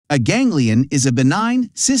A ganglion is a benign,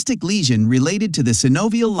 cystic lesion related to the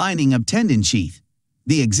synovial lining of tendon sheath.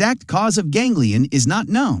 The exact cause of ganglion is not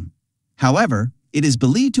known. However, it is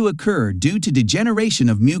believed to occur due to degeneration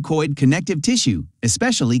of mucoid connective tissue,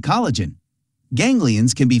 especially collagen.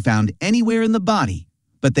 Ganglions can be found anywhere in the body,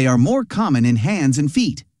 but they are more common in hands and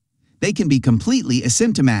feet. They can be completely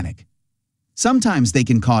asymptomatic. Sometimes they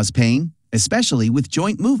can cause pain, especially with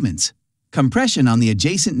joint movements. Compression on the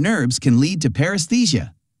adjacent nerves can lead to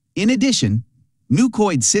paresthesia. In addition,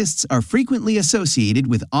 mucoid cysts are frequently associated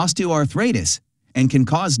with osteo-arthritis and can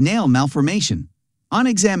cause nail malformation. On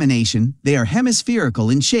examination, they are hemispherical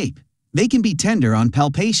in shape. They can be tender on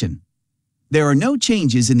palpation. There are no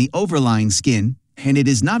changes in the overlying skin, and it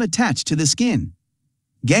is not attached to the skin.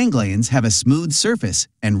 Ganglions have a smooth surface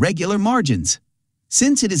and regular margins.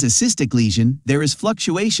 Since it is a cystic lesion, there is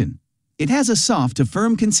fluctuation. It has a soft to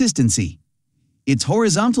firm consistency. Its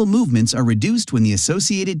horizontal movements are reduced when the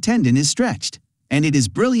associated tendon is stretched, and it is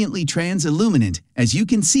brilliantly transilluminant, as you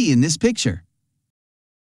can see in this picture.